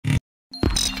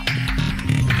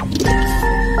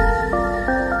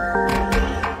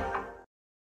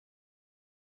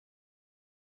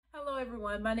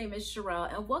everyone, my name is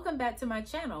Sherrell and welcome back to my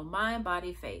channel, Mind,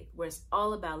 Body, Faith, where it's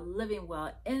all about living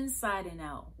well inside and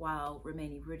out while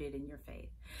remaining rooted in your faith.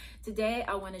 Today,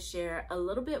 I want to share a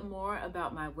little bit more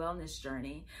about my wellness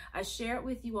journey. I shared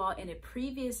with you all in a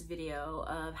previous video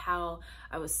of how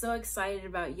I was so excited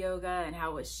about yoga and how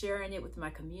I was sharing it with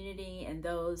my community and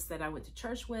those that I went to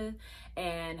church with,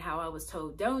 and how I was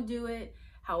told don't do it,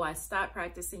 how I stopped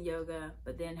practicing yoga,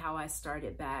 but then how I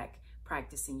started back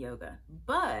practicing yoga.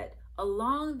 But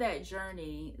along that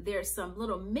journey, there's some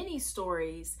little mini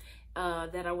stories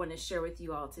that I want to share with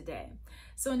you all today.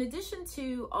 So in addition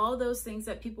to all those things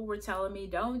that people were telling me,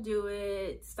 don't do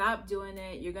it, stop doing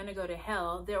it, you're going to go to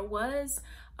hell, there was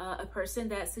a person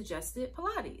that suggested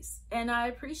Pilates. And I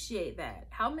appreciate that.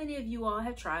 How many of you all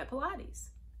have tried Pilates?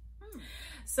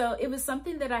 So it was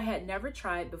something that I had never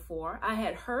tried before. I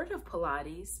had heard of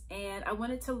Pilates and I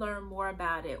wanted to learn more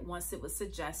about it once it was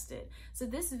suggested. So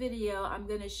this video, I'm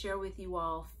going to share with you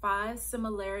all 5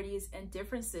 similarities and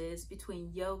differences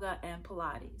between yoga and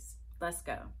Pilates. Let's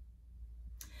go.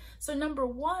 So number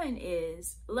 1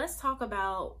 is, let's talk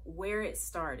about where it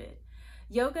started.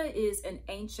 Yoga is an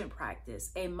ancient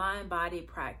practice, a mind-body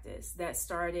practice that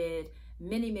started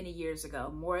many years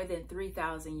ago, more than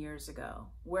 3,000 years ago,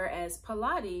 whereas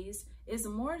Pilates is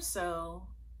more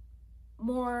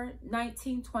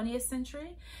 19th, 20th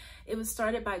century. It was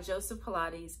started by Joseph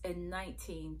Pilates in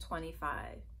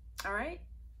 1925. All right,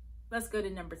 let's go to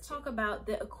number 2. Talk about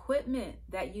the equipment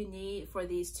that you need for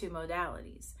these 2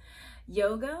 modalities.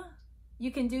 Yoga,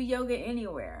 you can do yoga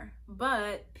anywhere,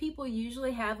 but people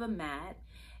usually have a mat.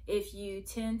 If you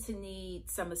tend to need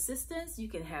some assistance, you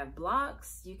can have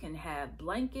blocks, you can have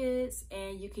blankets,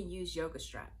 and you can use yoga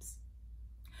straps.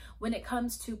 When it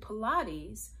comes to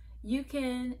Pilates, you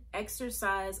can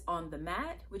exercise on the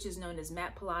mat, which is known as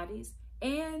mat Pilates,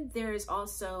 and there is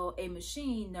also a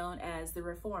machine known as the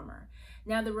reformer.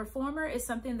 Now, the reformer is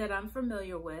something that I'm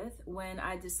familiar with. When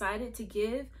I decided to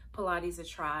give Pilates a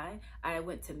try, I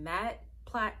went to mat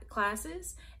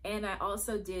classes and I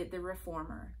also did the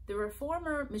reformer. The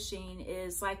reformer machine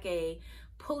is like a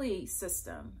pulley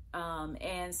system,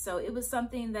 and so it was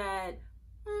something that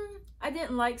I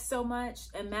didn't like so much,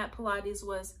 and mat Pilates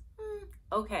was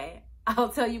okay. I'll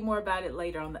tell you more about it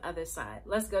later on the other side.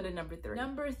 Let's go to number 3.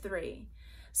 Number 3.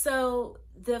 So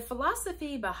the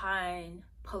philosophy behind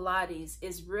Pilates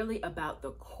is really about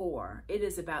the core. It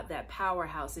is about that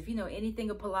powerhouse. If you know anything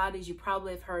of Pilates, you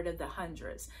probably have heard of the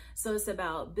hundreds. So it's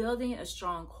about building a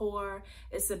strong core.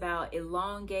 It's about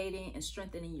elongating and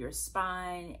strengthening your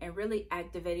spine and really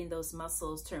activating those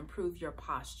muscles to improve your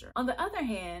posture. On the other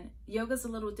hand, yoga's a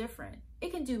little different.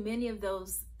 It can do many of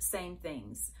those same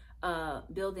things.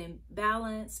 Building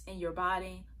balance in your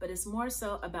body, but it's more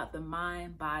so about the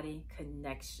mind-body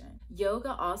connection.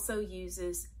 Yoga also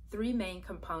uses 3 main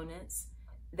components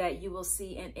that you will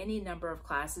see in any number of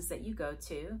classes that you go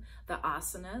to. The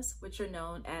asanas, which are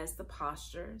known as the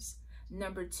postures.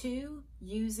 Number 2,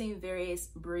 using various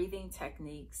breathing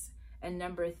techniques. And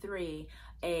number 3,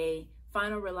 a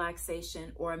final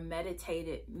relaxation or a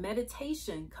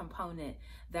meditation component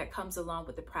that comes along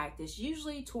with the practice,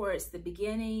 usually towards the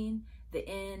beginning, the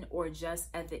end, or just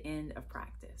at the end of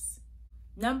practice.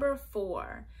 Number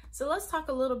 4. So let's talk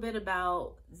a little bit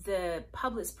about the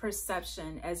public's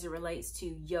perception as it relates to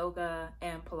yoga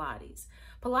and Pilates.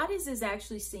 Pilates is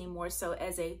actually seen more so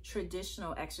as a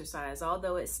traditional exercise.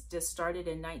 Although it's just started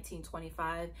in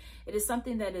 1925, it is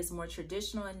something that is more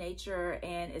traditional in nature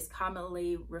and is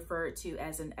commonly referred to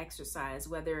as an exercise,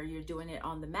 whether you're doing it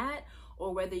on the mat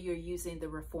or whether you're using the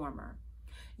reformer.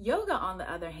 Yoga, on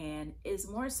the other hand, is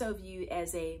more so viewed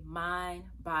as a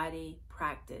mind-body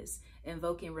practice,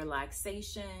 invoking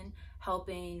relaxation,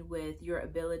 helping with your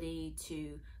ability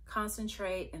to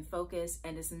concentrate and focus,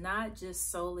 and it's not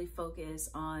just solely focused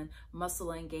on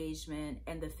muscle engagement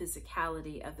and the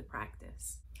physicality of the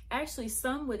practice. Actually,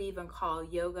 some would even call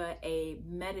yoga a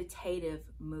meditative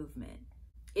movement.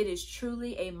 It is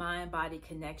truly a mind-body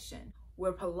connection,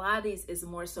 where Pilates is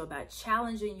more so about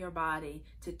challenging your body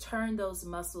to turn those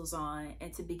muscles on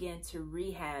and to begin to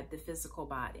rehab the physical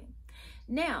body.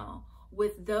 Now,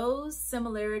 with those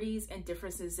similarities and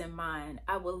differences in mind,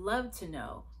 I would love to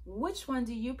know, which one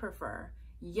do you prefer,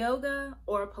 yoga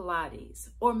or Pilates?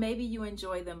 Or maybe you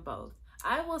enjoy them both.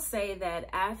 I will say that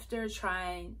after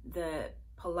trying the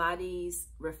Pilates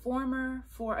reformer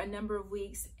for a number of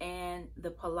weeks and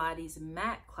the Pilates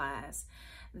mat class,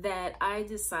 that I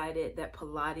decided that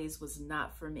Pilates was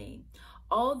not for me.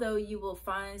 Although you will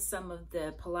find some of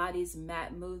the Pilates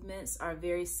mat movements are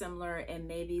very similar in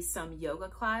maybe some yoga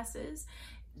classes,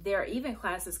 there are even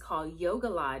classes called yoga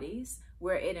Pilates,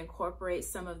 where it incorporates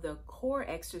some of the core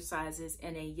exercises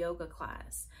in a yoga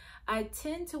class. I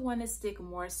tend to want to stick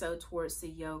more so towards the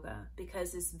yoga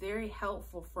because it's very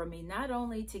helpful for me not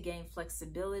only to gain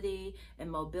flexibility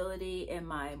and mobility in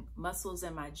my muscles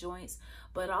and my joints,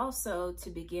 but also to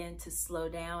begin to slow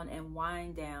down and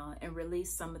wind down and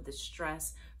release some of the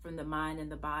stress from the mind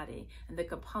and the body. And the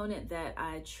component that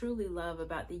I truly love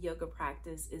about the yoga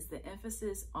practice is the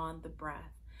emphasis on the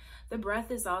breath. The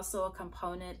breath is also a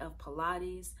component of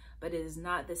Pilates, but it is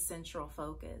not the central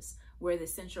focus. Where the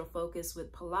central focus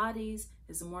with Pilates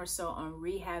is more so on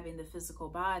rehabbing the physical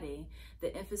body,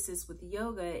 the emphasis with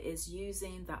yoga is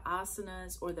using the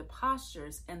asanas or the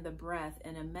postures and the breath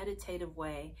in a meditative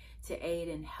way to aid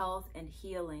in health and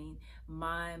healing,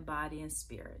 mind, body, and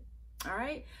spirit. All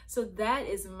right, so that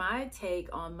is my take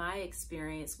on my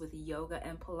experience with yoga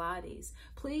and Pilates.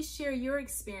 Please share your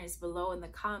experience below in the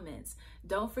comments.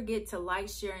 Don't forget to like,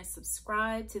 share, and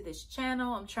subscribe to this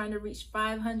channel. I'm trying to reach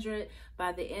 500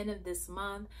 by the end of this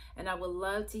month, and I would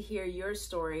love to hear your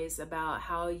stories about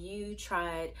how you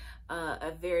tried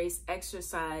a various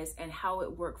exercise and how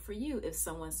it worked for you if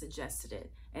someone suggested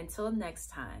it. Until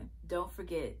next time, don't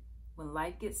forget, when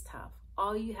life gets tough,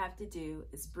 all you have to do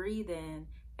is breathe in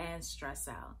and stress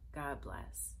out. God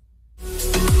bless.